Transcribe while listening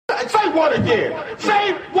what again?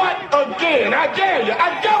 Say what again? I dare you.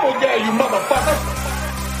 I double dare you, motherfucker.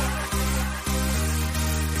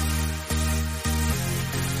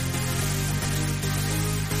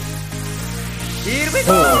 Here we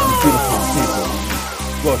go! Beautiful people,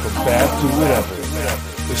 welcome back to Whatever,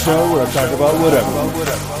 the show where I talk about whatever.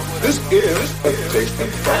 This is a tasty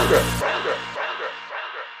burger.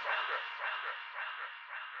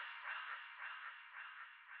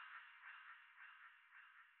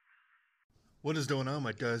 What is going on,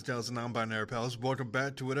 my guys, gals, and non-binary pals? Welcome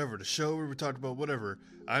back to Whatever, the show where we talk about whatever.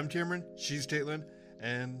 I'm Cameron, she's Caitlin,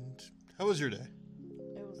 and how was your day?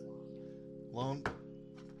 It was Long? long.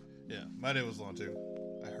 Yeah, my day was long too.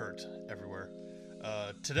 I hurt everywhere.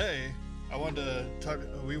 Today, we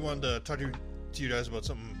wanted to talk to you guys about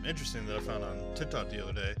something interesting that I found on TikTok the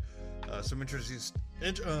other day.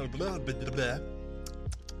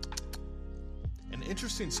 An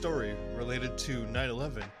interesting story related to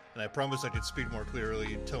 9/11. And I promised I could speak more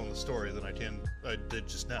clearly telling the story than I did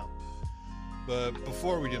just now. But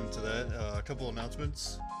before we get into that, a couple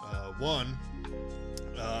announcements. One,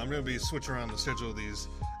 I'm going to be switching around the schedule of these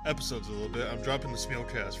episodes a little bit. I'm dropping the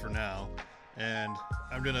Smealcast for now, and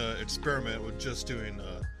I'm going to experiment with just doing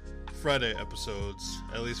Friday episodes,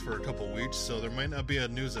 at least for a couple weeks. So there might not be a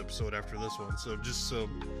news episode after this one, so just so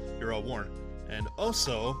you're all warned. And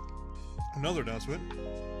also, another announcement,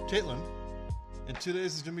 Caitlin, in 2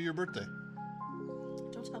 days is going to be your birthday.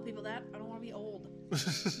 Don't tell people that. I don't want to be old.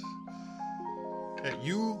 Hey,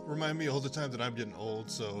 you remind me all the time that I'm getting old,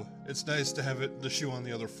 so it's nice to have the shoe on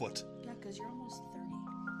the other foot. Yeah, because you're almost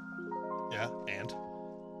 30. Yeah, and?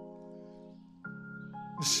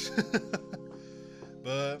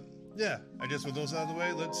 But, yeah, I guess with those out of the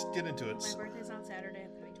way, let's get into it. My birthday's on Saturday.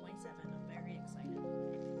 I'm going to be 27. I'm very excited.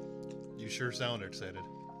 You sure sound excited.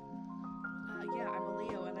 Yeah, I'm a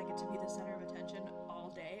Leo, and I get to be the center of attention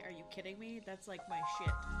all day. Are you kidding me? That's like my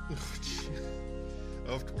shit.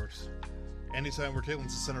 Of course. Anytime where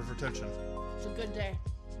Caitlin's the center of attention. It's a good day.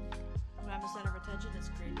 When I'm the center of attention, it's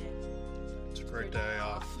a great day. It's a great day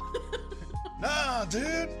off. Nah,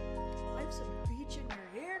 dude! Wipe some beach in your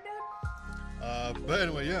hair, dude. But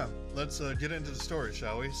anyway, yeah, let's get into the story,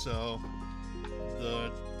 shall we? So,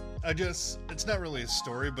 I guess it's not really a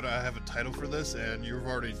story, but I have a title for this, and you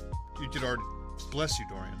could already, bless you,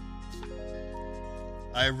 Dorian.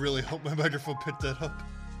 I really hope my microphone picked that up.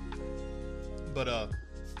 But,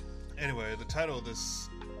 anyway, the title of this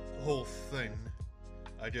whole thing,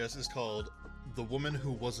 I guess, is called The Woman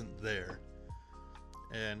Who Wasn't There.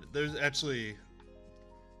 And there's actually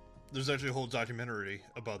a whole documentary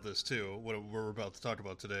about this too, what we're about to talk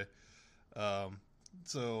about today.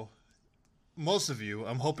 So most of you,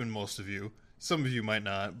 I'm hoping most of you, some of you might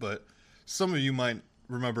not, but some of you might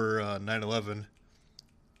remember 9/11.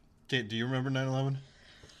 Kate, do you remember 9/11?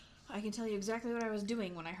 I can tell you exactly what I was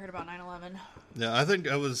doing when I heard about 9/11. Yeah, I think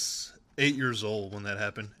I was 8 years old when that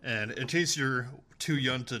happened. And in case you're too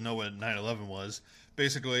young to know what 9/11 was,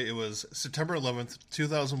 basically it was September 11th,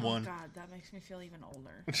 2001. Oh God, that makes me feel even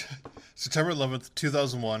older. September 11th,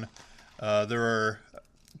 2001. There were,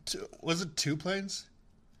 was it 2 planes?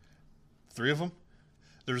 3 of them?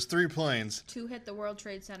 There was 3 planes. 2 hit the World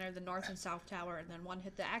Trade Center, the North and South Tower, and then 1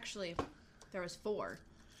 hit there was 4.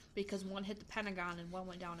 Because 1 hit the Pentagon and 1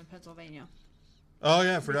 went down in Pennsylvania. Oh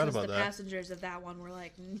yeah, I forgot because about the that. passengers of that one were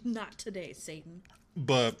like, not today, Satan.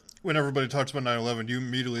 But when everybody talks about 9/11, you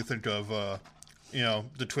immediately think of,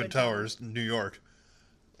 the Twin Towers, New York.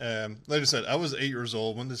 Like I said, I was 8 years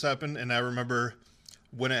old when this happened, and I remember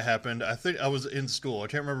when it happened. I think I was in school. I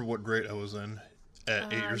can't remember what grade I was in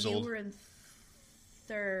at 8 years old. You were in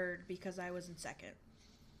 3rd because I was in 2nd.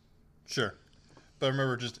 Sure. But I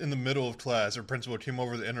remember just in the middle of class, our principal came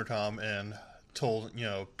over the intercom and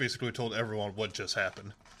basically told everyone what just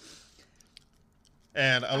happened.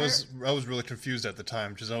 And I was really confused at the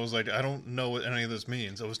time because I was like, I don't know what any of this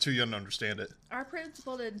means. I was too young to understand it. Our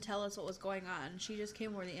principal didn't tell us what was going on. She just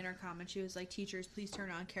came over the intercom and she was like, teachers, please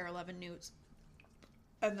turn on KARE 11 News.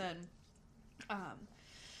 And then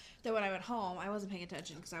when I went home, I wasn't paying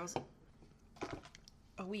attention because I was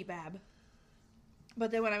a wee bab.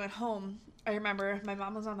 But then when I went home, I remember my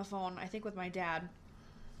mom was on the phone, I think with my dad,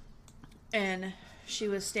 and she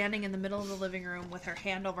was standing in the middle of the living room with her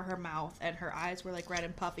hand over her mouth, and her eyes were like red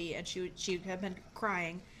and puffy, and she had been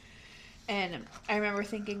crying. And I remember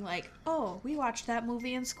thinking like, oh, we watched that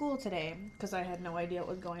movie in school today, because I had no idea what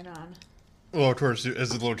was going on. Well, of course, as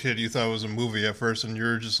a little kid, you thought it was a movie at first, and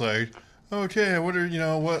you're just like, okay, I wonder,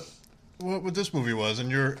 what this movie was, and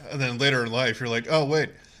then later in life, you're like, oh wait,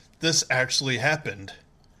 this actually happened.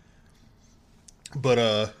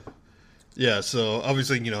 But Yeah, so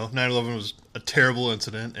obviously, 9/11 was a terrible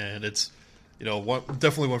incident, and it's,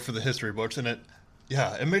 definitely one for the history books. And it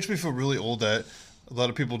makes me feel really old that a lot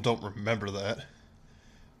of people don't remember that.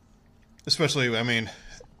 Especially,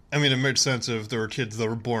 it makes sense if there were kids that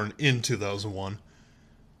were born in 2001.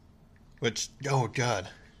 Which, oh god,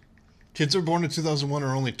 kids that were born in 2001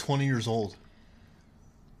 are only 20 years old.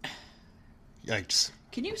 Yikes.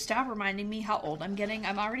 Can you stop reminding me how old I'm getting?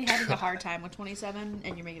 I'm already having a hard time with 27,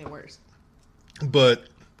 and you're making it worse. But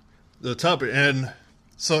the topic, and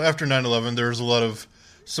so after 9/11, there was a lot of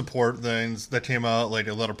support things that came out, like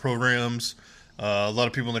a lot of programs. A lot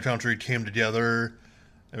of people in the country came together.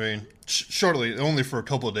 Shortly, only for a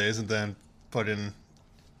couple of days, and then fucking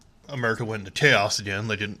America went into chaos again,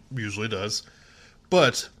 like it usually does.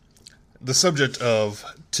 But the subject of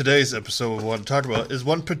today's episode we want to talk about is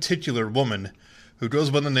one particular woman who goes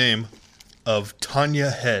by the name of Tanya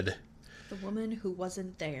Head. The woman who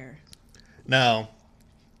wasn't there. Now,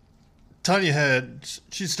 Tanya Head,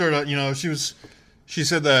 she started out, she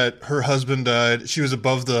said that her husband died. She was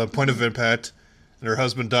above the point of impact, and her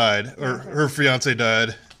husband died, or her fiance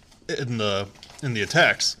died in the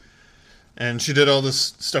attacks. And she did all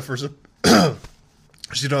this stuff for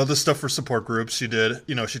she did all this stuff for support groups. She did,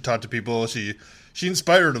 she talked to people. She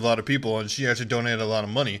inspired a lot of people, and she actually donated a lot of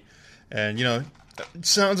money. And it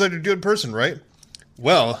sounds like a good person, right?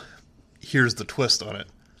 Well, here's the twist on it.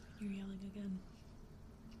 You're yelling again.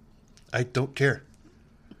 I don't care.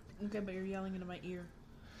 Okay, but you're yelling into my ear.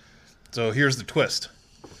 So here's the twist.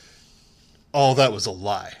 All that was a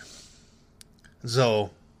lie.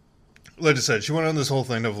 So, like I said, she went on this whole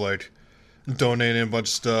thing of donating a bunch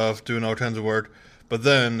of stuff, doing all kinds of work. But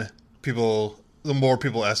then the more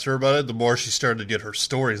people asked her about it, the more she started to get her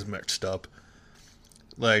stories mixed up.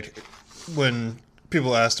 Like, when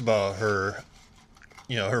people asked about her,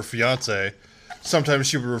 her fiance, sometimes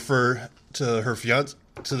she would refer to her fiance,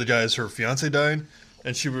 to the guy as her fiance died,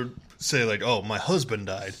 and she would say oh, my husband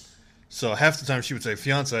died. So half the time she would say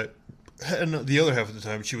fiance, and the other half of the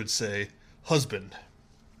time she would say husband.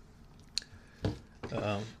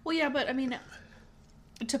 Well, yeah, but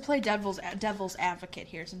to play devil's advocate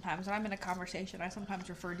here, sometimes when I'm in a conversation, I sometimes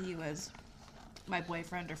refer to you as my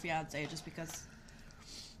boyfriend or fiance, just because.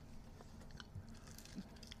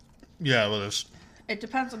 Yeah, well, it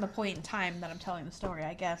depends on the point in time that I'm telling the story,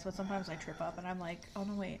 I guess. But sometimes I trip up and I'm like, oh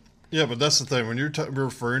no, wait. Yeah, but that's the thing. When you're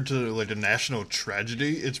referring to a national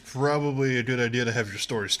tragedy, it's probably a good idea to have your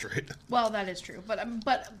story straight. Well, that is true, but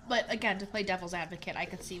again, to play devil's advocate, I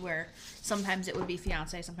could see where sometimes it would be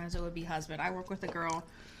fiance, sometimes it would be husband. I work with a girl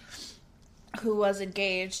who was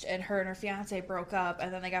engaged, and her and her fiance broke up,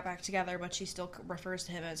 and then they got back together, but she still refers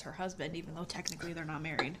to him as her husband, even though technically they're not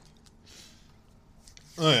married.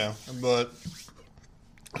 Oh yeah, but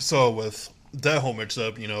so with that whole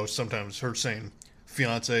mix-up, sometimes her saying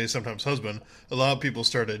fiance, sometimes husband, a lot of people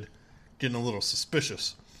started getting a little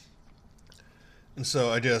suspicious. And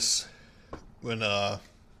so I guess when God,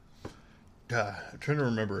 I'm trying to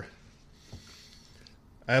remember.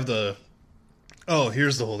 Here's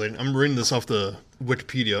the whole thing. I'm reading this off the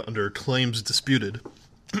Wikipedia under claims disputed.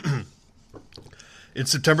 In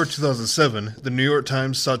September 2007, the New York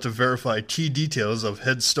Times sought to verify key details of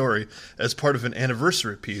Head's story as part of an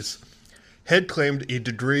anniversary piece. Head claimed a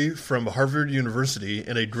degree from Harvard University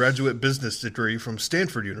and a graduate business degree from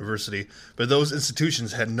Stanford University, but those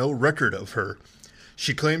institutions had no record of her.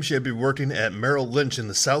 She claimed she had been working at Merrill Lynch in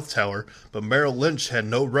the South Tower, but Merrill Lynch had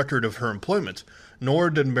no record of her employment, nor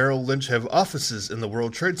did Merrill Lynch have offices in the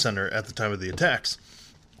World Trade Center at the time of the attacks.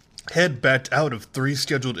 Head backed out of 3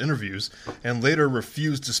 scheduled interviews and later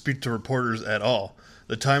refused to speak to reporters at all.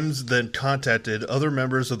 The Times then contacted other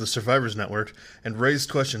members of the Survivors Network and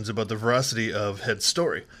raised questions about the veracity of Head's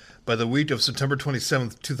story. By the week of September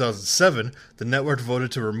 27, 2007, the network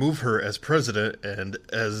voted to remove her as president and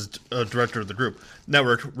as a director of the group.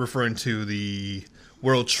 Network referring to the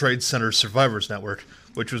World Trade Center Survivors Network,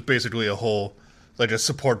 which was basically a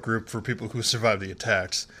support group for people who survived the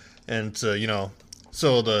attacks. And,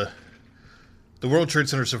 so the World Trade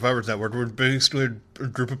Center Survivors Network were basically a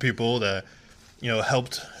group of people that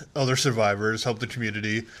helped other survivors, helped the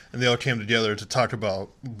community, and they all came together to talk about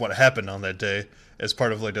what happened on that day as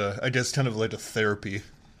part of a therapy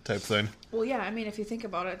type thing. Well, yeah, if you think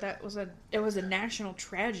about it, it was a national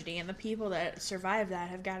tragedy, and the people that survived that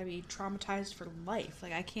have got to be traumatized for life.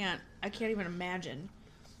 I can't even imagine.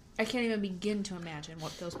 I can't even begin to imagine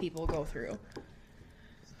what those people go through.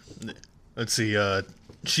 Let's see,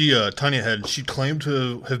 Tanya Head, she claimed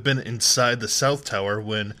to have been inside the South Tower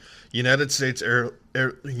when United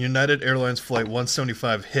Airlines Flight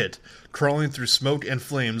 175 hit, crawling through smoke and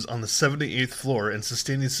flames on the 78th floor and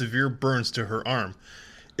sustaining severe burns to her arm.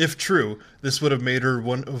 If true, this would have made her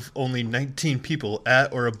one of only 19 people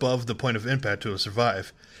at or above the point of impact to have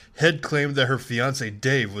survived. Head claimed that her fiancé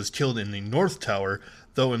Dave was killed in the North Tower,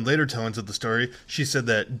 though in later tellings of the story, she said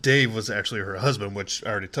that Dave was actually her husband, which I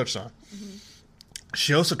already touched on. Mm-hmm.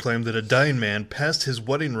 She also claimed that a dying man passed his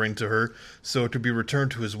wedding ring to her so it could be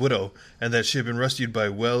returned to his widow, and that she had been rescued by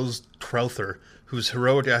Wells Crowther, whose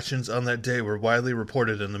heroic actions on that day were widely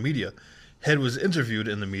reported in the media. Head was interviewed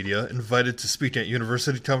in the media, invited to speak at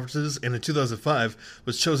university conferences, and in 2005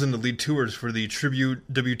 was chosen to lead tours for the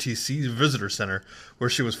Tribute WTC Visitor Center, where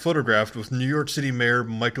she was photographed with New York City Mayor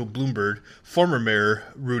Michael Bloomberg, former Mayor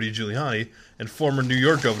Rudy Giuliani, and former New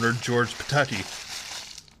York Governor George Pataki.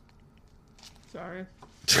 Sorry.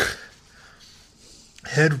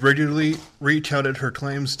 Head regularly recounted her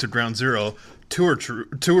claims to Ground Zero tour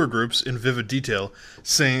groups in vivid detail,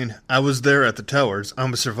 saying, "I was there at the towers.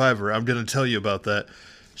 I'm a survivor. I'm going to tell you about that."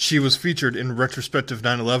 She was featured in retrospective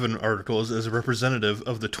 9/11 articles as a representative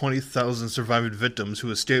of the 20,000 surviving victims who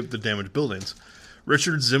escaped the damaged buildings.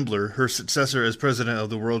 Richard Zimbler, her successor as president of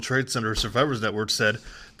the World Trade Center Survivors Network, said,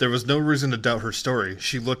 "There was no reason to doubt her story.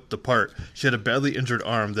 She looked the part. She had a badly injured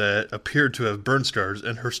arm that appeared to have burn scars,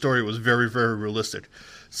 and her story was very, very realistic."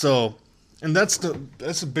 So, and that's the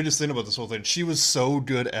biggest thing about this whole thing. She was so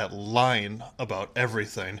good at lying about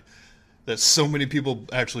everything that so many people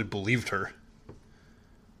actually believed her.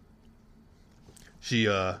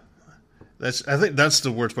 I think that's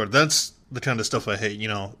the worst part. That's the kind of stuff I hate,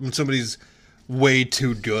 when somebody's way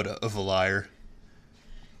too good of a liar.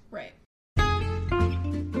 Right.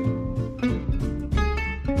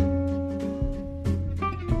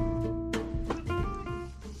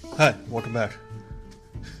 Hi, welcome back.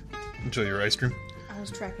 Enjoy your ice cream. I was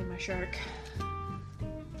tracking my shark.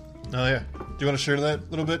 Oh yeah. Do you want to share that a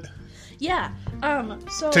little bit? Yeah.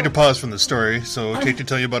 So Take a pause from the story so Kate can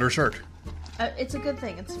tell you about her shark. It's a good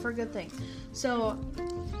thing. It's for a good thing. So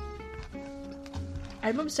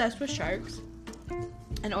I'm obsessed with sharks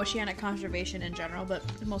and oceanic conservation in general, but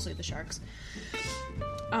mostly the sharks.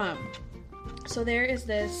 So there is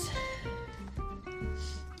this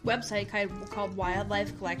website called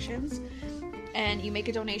Wildlife Collections, and you make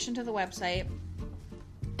a donation to the website,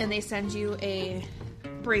 and they send you a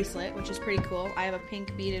bracelet, which is pretty cool. I have a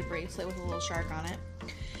pink beaded bracelet with a little shark on it.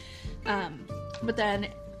 But then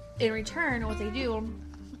in return, what they do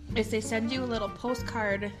is they send you a little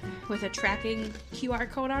postcard with a tracking QR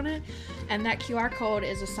code on it, and that QR code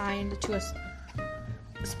is assigned to a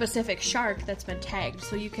specific shark that's been tagged.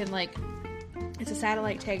 So you can, it's a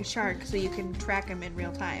satellite tagged shark, so you can track them in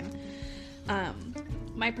real time.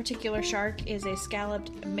 My particular shark is a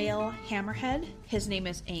scalloped male hammerhead. His name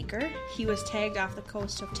is Anchor. He was tagged off the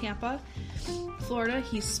coast of Tampa, Florida.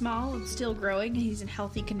 He's small and still growing. He's in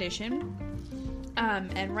healthy condition.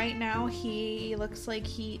 And right now he looks like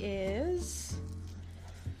he's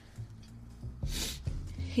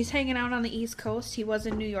hanging out on the East Coast. He was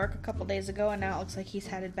in New York a couple days ago, and now it looks like he's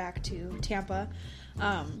headed back to Tampa.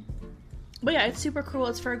 But yeah, it's super cool.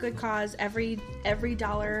 It's for a good cause. Every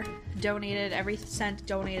dollar donated, every cent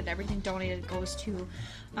donated, everything donated goes to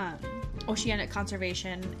oceanic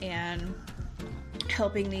conservation and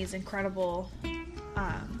helping these incredible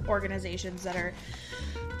organizations that are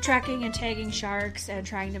tracking and tagging sharks and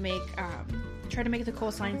trying to make the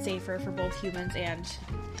coastline safer for both humans and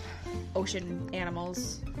ocean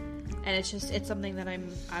animals. And it's something that I'm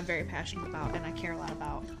very passionate about and I care a lot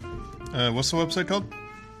about. What's the website called?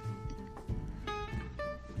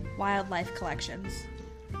 Wildlife Collections.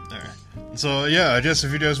 Alright. So yeah, I guess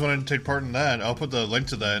if you guys want to take part in that, I'll put the link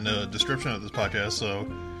to that in the description of this podcast, so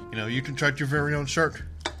you can track your very own shark.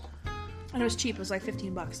 And it was cheap. It was like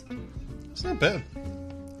 $15. It's not bad.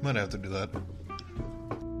 Might have to do that.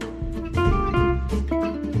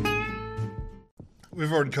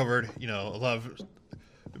 We've already covered,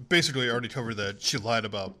 basically already covered that she lied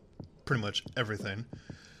about pretty much everything.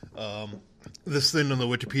 This thing on the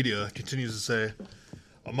Wikipedia continues to say,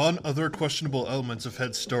 among other questionable elements of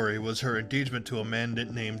Head's story was her engagement to a man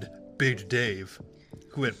named Big Dave,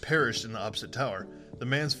 who had perished in the opposite tower. The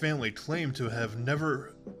man's family claimed to have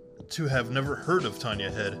never heard of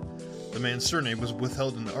Tanya Head. The man's surname was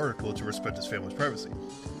withheld in the article to respect his family's privacy.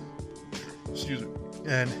 Excuse me.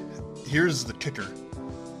 And here's the kicker.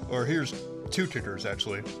 Or here's two kickers,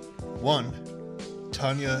 actually. One,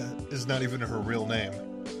 Tanya is not even her real name.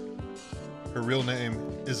 Her real name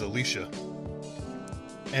is Alicia.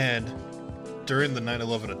 And during the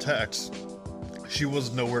 9/11 attacks, she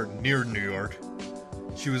was nowhere near New York.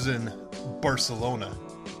 She was in Barcelona.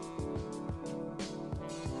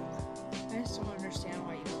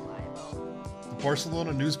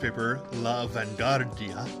 Barcelona newspaper La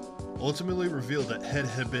Vanguardia ultimately revealed that Head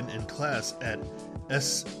had been in class at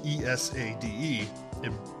CESADE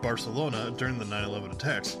in Barcelona during the 9/11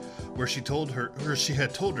 attacks, where she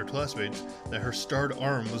had told her classmates that her starred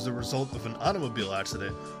arm was the result of an automobile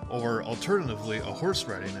accident, or alternatively a horse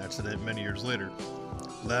riding accident many years later.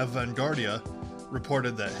 La Vanguardia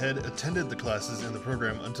reported that Head attended the classes in the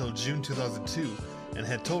program until June 2002 and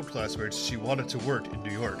had told classmates she wanted to work in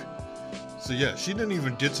New York. So yeah, she didn't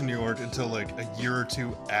even get to New York until like a year or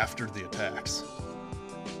two after the attacks.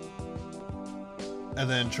 And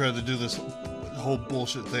then tried to do this whole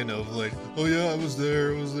bullshit thing of like, oh yeah, I was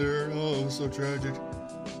there, oh, it was so tragic.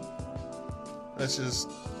 That's just...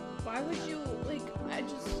 Why would you,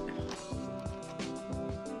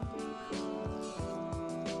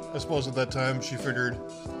 I suppose at that time she figured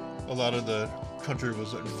a lot of the country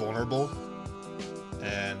was like, vulnerable,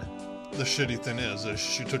 and the shitty thing is that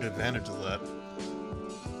she took advantage of that.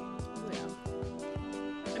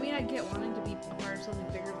 Yeah. I mean, I get wanting to be a part of something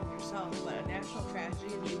bigger than yourself, but a national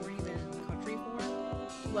tragedy that you weren't even in the country for,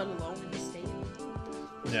 let alone in the state.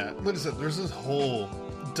 Yeah, like I said, there's this whole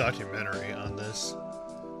documentary on this.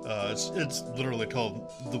 It's literally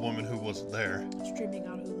called The Woman Who Wasn't There. Streaming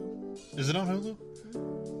on Hulu. Is it on Hulu?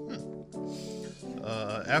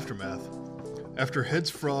 Aftermath. After Head's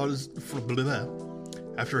fraud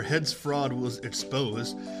was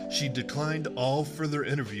exposed, she declined all further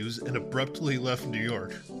interviews and abruptly left New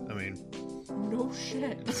York. I mean, no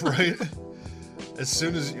shit. Right? As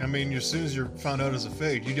soon as you're found out as a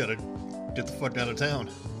fake, you gotta get the fuck out of town.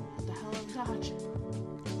 What the hell am I dodging?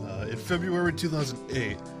 In February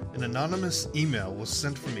 2008, an anonymous email was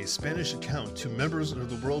sent from a Spanish account to members of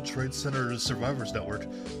the World Trade Center Survivors Network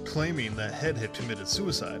claiming that Head had committed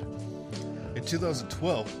suicide. In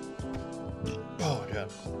 2012,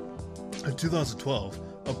 In 2012,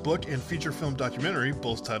 a book and feature film documentary,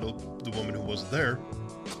 both titled The Woman Who Wasn't There,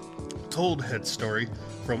 told Head's story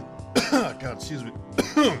from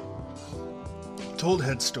told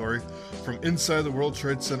Head's story from inside the World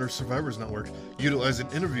Trade Center Survivors Network, utilizing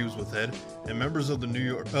interviews with Head and members of the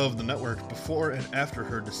network before and after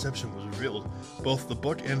her deception was revealed. Both the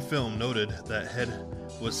book and film noted that Head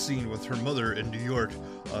was seen with her mother in New York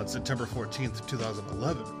on September 14th,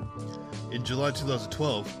 2011. In July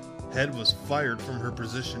 2012, Head was fired from her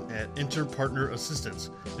position at Interpartner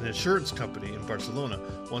Assistance, an insurance company in Barcelona,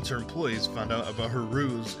 once her employees found out about her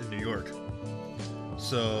ruse in New York.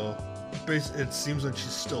 So, it seems like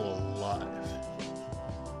she's still alive.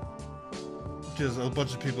 Because a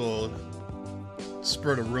bunch of people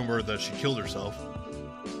spread a rumor that she killed herself.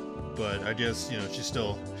 But I guess, she's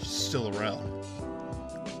still around.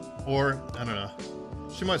 Or, I don't know.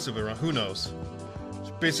 She might still be around. Who knows?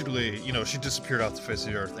 Basically, she disappeared off the face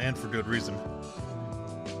of the earth, and for good reason.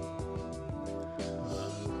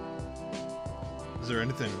 Is there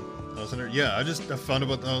anything else in there? Yeah, I found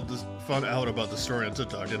out about the story on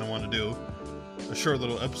TikTok. I didn't want to do a short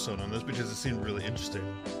little episode on this because it seemed really interesting.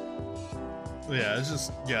 But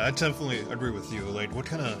yeah, I definitely agree with you. Like,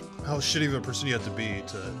 how shitty of a person you have to be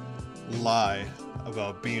to lie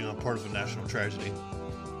about being a part of a national tragedy.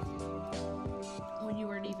 When you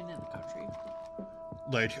weren't even in the country.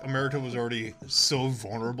 Like, America was already so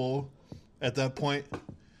vulnerable at that point,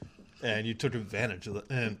 and you took advantage of that,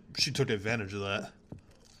 and she took advantage of that.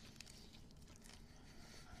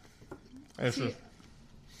 See,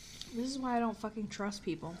 this is why I don't fucking trust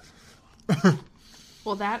people.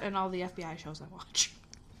 Well, that and all the FBI shows I watch.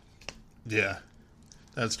 Yeah.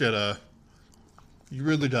 You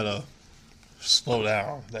really gotta slow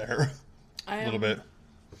down there a little bit.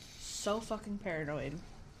 So fucking paranoid.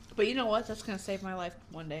 But you know what? That's gonna save my life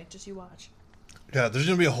one day. Just you watch. Yeah, there's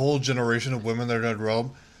gonna be a whole generation of women that are gonna grow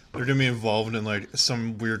up. They're gonna be involved in like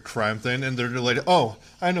some weird crime thing, and they're like, "Oh,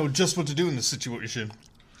 I know just what to do in this situation."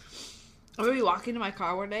 I'm gonna be walking to my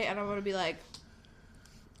car one day, and I'm gonna be like,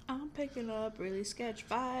 "I'm picking up really sketch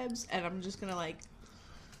vibes," and I'm just gonna like.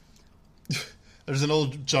 There's an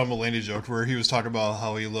old John Mulaney joke where he was talking about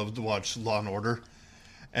how he loved to watch Law and Order,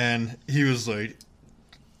 and he was like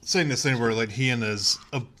saying this thing where like he and a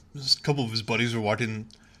couple of his buddies were walking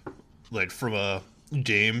like from a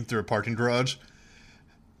game through a parking garage,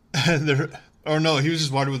 and he was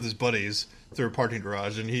just walking with his buddies through a parking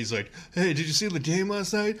garage, and he's like, "Hey, did you see the game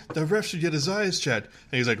last night? The ref should get his eyes checked."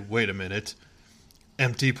 And he's like, "Wait a minute,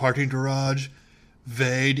 empty parking garage,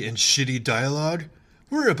 vague and shitty dialogue.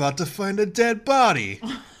 We're about to find a dead body."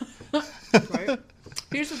 Right?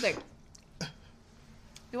 Here's the thing.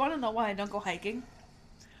 You want to know why I don't go hiking?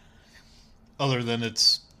 Other than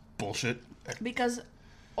it's bullshit. Because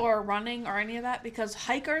or running or any of that, because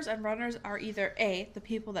hikers and runners are either A, the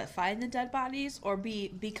people that find the dead bodies, or B,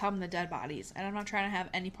 become the dead bodies. And I'm not trying to have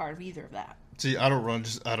any part of either of that. See, I don't run,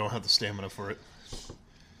 just I don't have the stamina for it.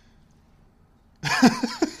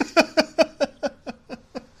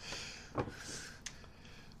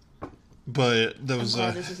 But there was I'm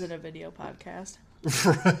glad this isn't a video podcast.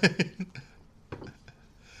 right.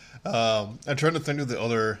 I'm trying to think of the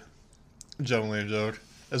other gentleman joke,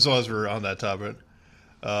 as well as we're on that topic.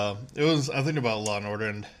 It was, I think about Law and Order,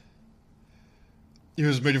 and he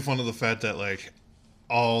was making fun of the fact that, like,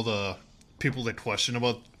 all the people that question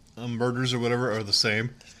about murders or whatever are the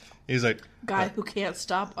same. He's like, Guy who can't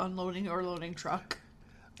stop unloading or loading truck.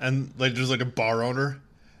 and like there's like a bar owner,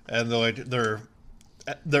 and they're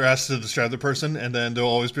asked to describe the person, and then they'll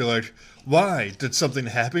always be like, "Why did something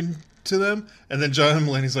happen to them?" And then John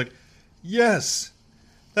Mulaney's like, "Yes,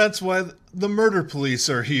 that's why the murder police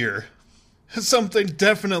are here. Something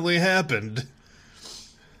definitely happened."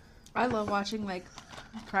 I love watching, like,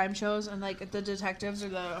 crime shows, and, like, the detectives or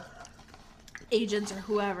the agents or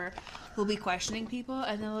whoever will be questioning people,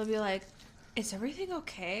 and then they'll be like, "Is everything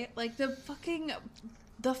okay?" Like, the fucking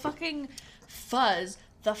fuzz,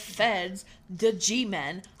 the feds, the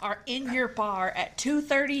G-men are in your bar at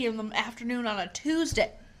 2:30 in the afternoon on a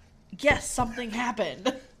Tuesday. Yes, something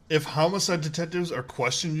happened. If homicide detectives are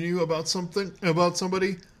questioning you about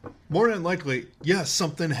somebody, more than likely, yes,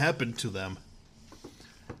 something happened to them.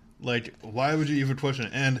 Like, why would you even question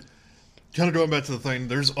it? And kind of going back to the thing,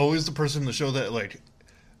 there's always the person in the show that, like,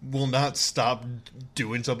 will not stop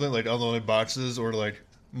doing something, like unloading boxes or, like,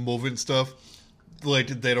 moving stuff. Like,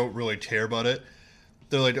 they don't really care about it.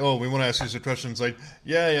 They're like, "Oh, we want to ask you some questions." Like,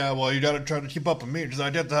 yeah, well, you gotta try to keep up with me because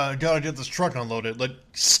I gotta get this truck unloaded. Like,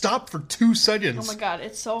 stop for 2 seconds. Oh my god,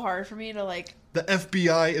 it's so hard for me to, like... The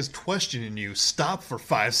FBI is questioning you. Stop for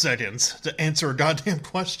 5 seconds to answer a goddamn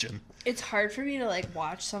question. It's hard for me to, like,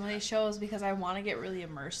 watch some of these shows because I want to get really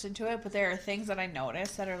immersed into it, but there are things that I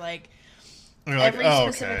notice that are, like... And you're like, every "Oh,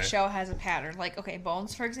 specific okay." show has a pattern. Like, okay,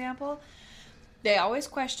 Bones, for example, they always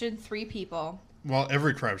question 3 people. Well,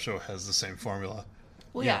 every crime show has the same formula.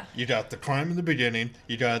 Well, yeah. You got the crime in the beginning,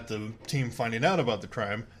 you got the team finding out about the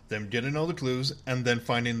crime, them getting all the clues, and then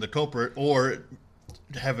finding the culprit, or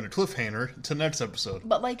having a cliffhanger to next episode.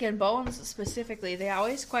 But, like, in Bones specifically, they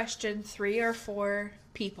always question 3 or 4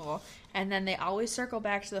 people, and then they always circle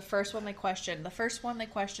back to the first one they question. The first one they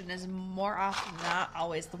question is more often than not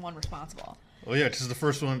always the one responsible. Well, yeah, because the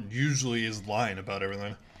first one usually is lying about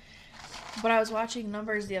everything. But I was watching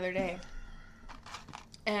Numbers the other day,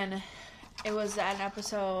 and it was an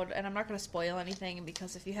episode, and I'm not going to spoil anything,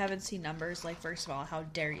 because if you haven't seen Numbers, like, first of all, how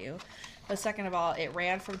dare you? But second of all, it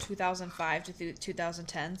ran from 2005 to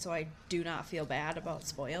 2010, so I do not feel bad about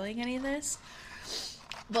spoiling any of this.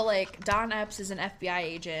 But, like, Don Epps is an FBI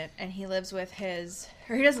agent, and he lives with his...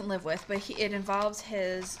 Or he doesn't live with, but it involves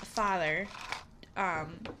his father,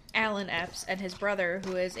 Alan Epps, and his brother,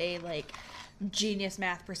 who is a, like, genius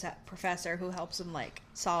math professor who helps him, like,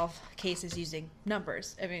 solve cases using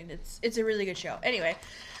numbers. I mean, it's a really good show. Anyway,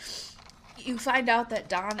 you find out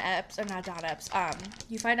that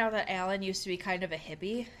you find out that Alan used to be kind of a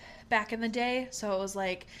hippie back in the day, so it was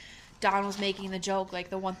like... Don was making the joke, like,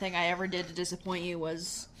 the one thing I ever did to disappoint you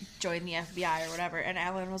was join the FBI or whatever. And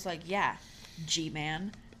Alan was like, yeah,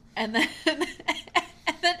 G-man. And then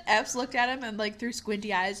Epps looked at him and, like, threw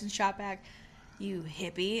squinty eyes and shot back, "You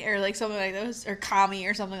hippie," or, like, something like that. Or commie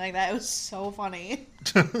or something like that. It was so funny.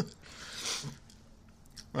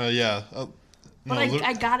 Yeah. But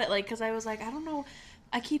I got it, like, because I was like, I don't know.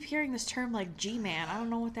 I keep hearing this term, like, G-man. I don't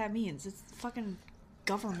know what that means. It's fucking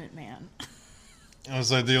government man. I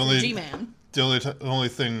was like, the only G-man. The only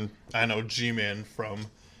thing I know G-Man from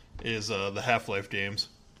is the Half-Life games,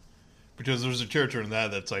 because there's a character in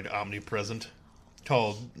that that's like omnipresent,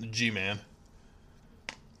 called G-Man.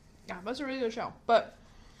 Yeah, that's a really good show. But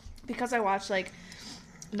because I watch, like,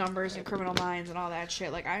 Numbers and Criminal Minds and all that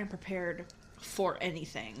shit, like, I am prepared for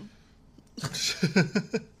anything.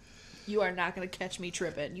 You are not going to catch me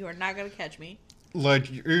tripping. You are not going to catch me.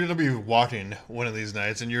 Like, you're going to be walking one of these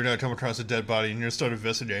nights, and you're going to come across a dead body, and you're going to start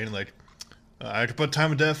investigating, like, I could put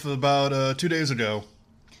time of death about 2 days ago.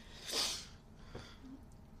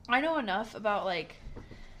 I know enough about, like,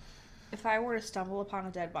 if I were to stumble upon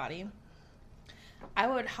a dead body, I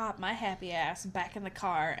would hop my happy ass back in the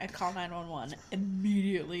car and call 911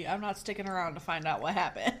 immediately. I'm not sticking around to find out what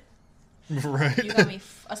happened. Right? You got me,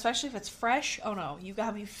 especially if it's fresh, oh no, you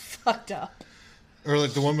got me fucked up. Or,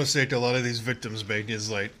 like, the one mistake a lot of these victims make is,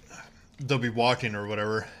 like, they'll be walking or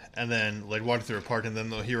whatever, and then, like, walking through a park, and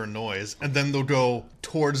then they'll hear a noise, and then they'll go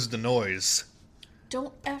towards the noise.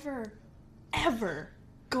 Don't ever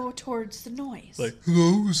go towards the noise. Like,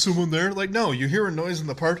 hello, is someone there? Like, no, you hear a noise in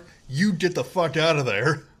the park, you get the fuck out of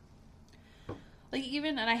there. Like,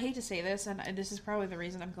 even, and I hate to say this, and this is probably the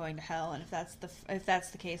reason I'm going to hell, and if that's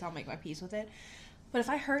the case, I'll make my peace with it. But if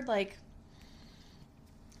I heard, like,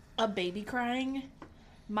 a baby crying,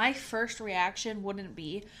 my first reaction wouldn't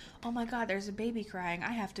be, oh my god, there's a baby crying,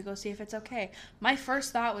 I have to go see if it's okay. My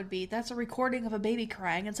first thought would be, that's a recording of a baby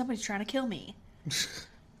crying, and somebody's trying to kill me.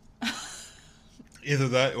 Either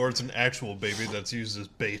that, or it's an actual baby that's used as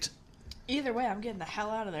bait. Either way, I'm getting the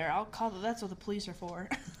hell out of there. That's what the police are for.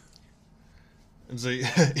 And say,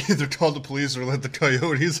 either call the police or let the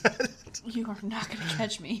coyotes at it. You are not going to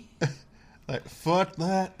catch me. Like, fuck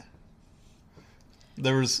that.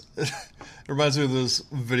 There was, it reminds me of this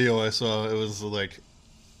video I saw. It was like,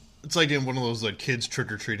 it's like in one of those like kids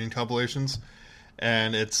trick-or-treating compilations.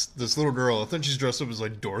 And it's this little girl, I think she's dressed up as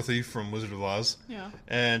like Dorothy from Wizard of Oz. Yeah.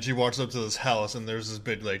 And she walks up to this house and there's this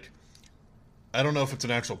big like, I don't know if it's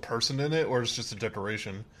an actual person in it or it's just a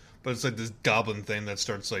decoration. But it's like this goblin thing that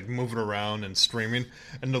starts like moving around and screaming.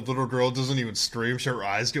 And the little girl doesn't even scream. Her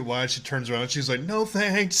eyes get wide. She turns around and she's like, no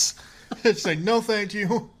thanks. She's like, no thank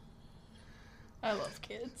you. I love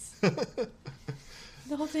kids.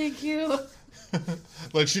 No thank you.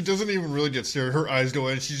 Like she doesn't even really get scared. Her eyes go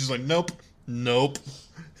in. She's just like, nope. Nope.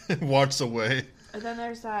 And walks away. And then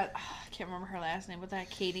there's that, I can't remember her last name, but that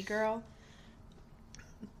Katie girl.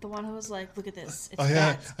 The one who was like, look at this. It's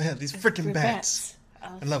bats. Oh yeah, these freaking bats.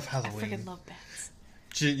 I love Halloween. I freaking love bats.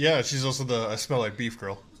 She's also the I smell like beef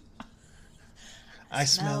girl. I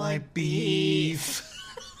smell like beef.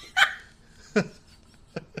 I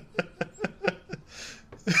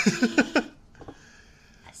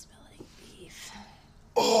smell like beef.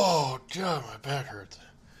 Oh god, my back hurts.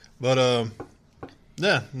 But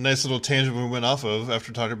yeah, nice little tangent we went off of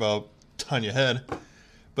after talking about Tanya Head.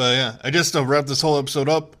 But yeah, I guess to wrap this whole episode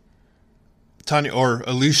up, Tanya or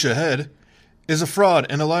Alicia Head is a fraud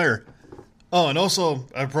and a liar. Oh, and also,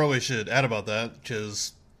 I probably should add about that,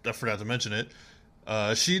 because I forgot to mention it.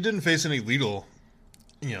 She didn't face any legal,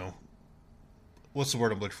 what's the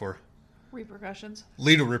word I'm looking for? Repercussions.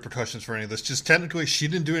 Legal repercussions for any of this. Just technically, she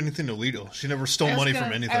didn't do anything illegal. She never stole money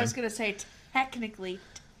from anything. I was going to say, technically,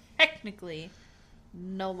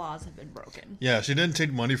 no laws have been broken. Yeah, she didn't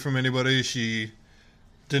take money from anybody. She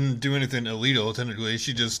didn't do anything illegal, technically.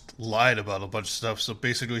 She just lied about a bunch of stuff. So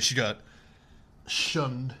basically, she got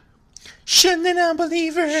shunned. Shunned an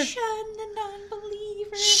unbeliever. Shun an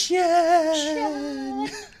unbeliever. Shun.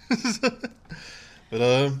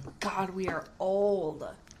 But God, we are old.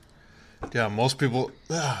 yeah, most people.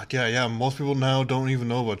 Most people now don't even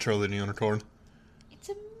know about Charlie the Unicorn. It's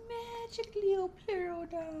a magic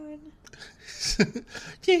Leoplerodon.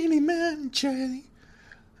 Candy man, Charlie.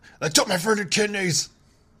 I took my friend kidneys.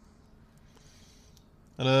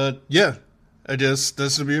 And yeah, I guess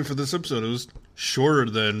that's gonna be it for this episode. It was shorter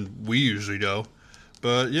than we usually do,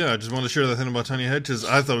 but yeah, I just wanted to share that thing about Tanya Head because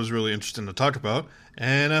I thought it was really interesting to talk about,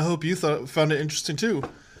 and I hope you found it interesting too.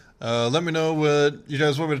 Let me know what you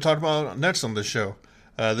guys want me to talk about next on this show.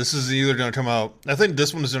 This is either going to come out, I think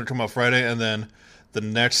this one is going to come out Friday, and then the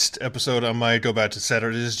next episode I might go back to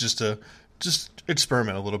Saturdays just to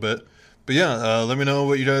experiment a little bit. But yeah, let me know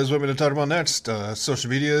what you guys want me to talk about next. Social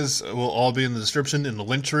medias will all be in the description, in the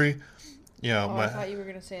link tree. Yeah, I thought you were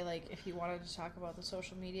going to say, like, if you wanted to talk about the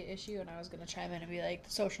social media issue, and I was going to chime in and be like,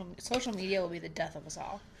 social media will be the death of us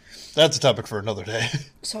all. That's a topic for another day.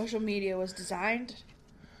 Social media was designed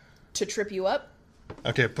to trip you up.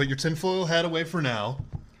 Okay, put your tinfoil hat away for now.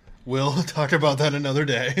 We'll talk about that another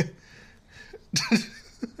day.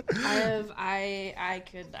 I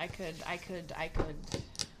could.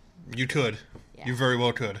 You could. Yeah. You very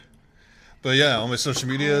well could. But yeah, on my social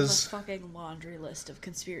medias. I have a fucking laundry list of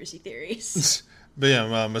conspiracy theories. But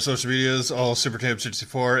yeah, my social medias, all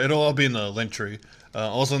SuperCamp64. It'll all be in the link tree.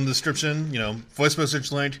 Also in the description, voice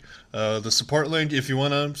message link, the support link if you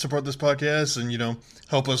want to support this podcast and,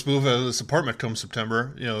 help us move out of this apartment come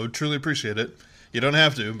September. Truly appreciate it. You don't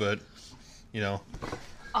have to, but,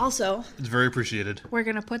 Also, it's very appreciated. We're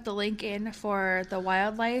going to put the link in for the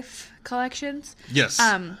wildlife collections. Yes.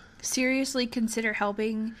 Seriously consider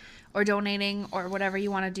helping or donating or whatever you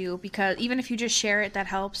want to do, because even if you just share it, that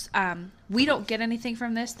helps. We don't get anything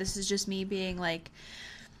from this. This is just me being like,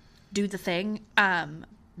 do the thing.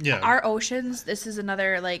 Yeah. Our oceans, this is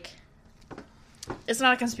another, like, it's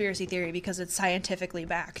not a conspiracy theory because it's scientifically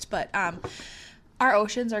backed, but our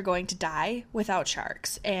oceans are going to die without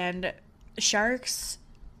sharks. And sharks,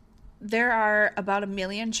 there are about 1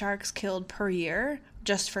 million sharks killed per year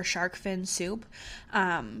just for shark fin soup.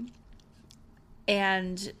 And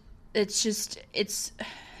it's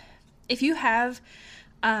if you have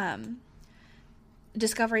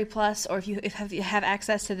Discovery Plus, or if you have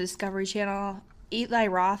access to the Discovery Channel, Eli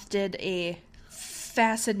Roth did a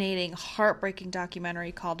fascinating, heartbreaking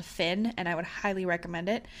documentary called Finn, and I would highly recommend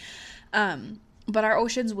it. But our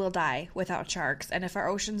oceans will die without sharks, and if our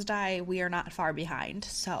oceans die, we are not far behind.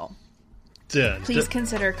 So please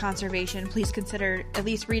consider conservation. Please consider at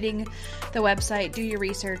least reading the website, do your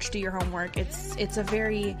research, do your homework.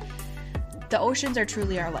 The oceans are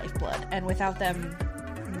truly our lifeblood, and without them,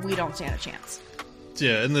 we don't stand a chance.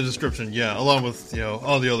 Yeah, in the description, along with,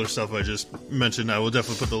 all the other stuff I just mentioned, I will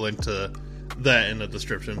definitely put the link to that in the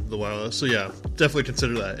description, the wireless. So yeah, definitely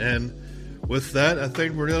consider that. And with that, I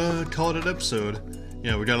think we're gonna call it an episode.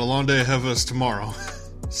 We got a long day ahead of us tomorrow.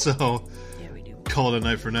 So yeah, we do. Call it a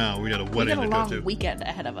night for now. We got a wedding to go to. We got a long weekend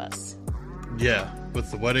ahead of us. Yeah,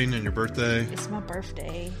 with the wedding and your birthday. It's my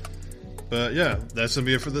birthday. But yeah, that's gonna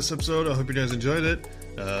be it for this episode. I hope you guys enjoyed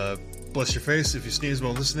it. Bless your face if you sneeze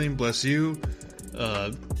while listening. Bless you.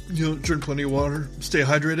 Drink plenty of water. Stay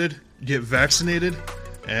hydrated. Get vaccinated.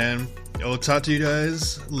 And I'll talk to you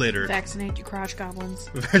guys later. Vaccinate your crotch goblins.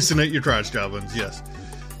 Vaccinate your crotch goblins, yes.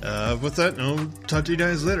 With that, I'll talk to you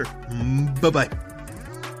guys later. Bye-bye.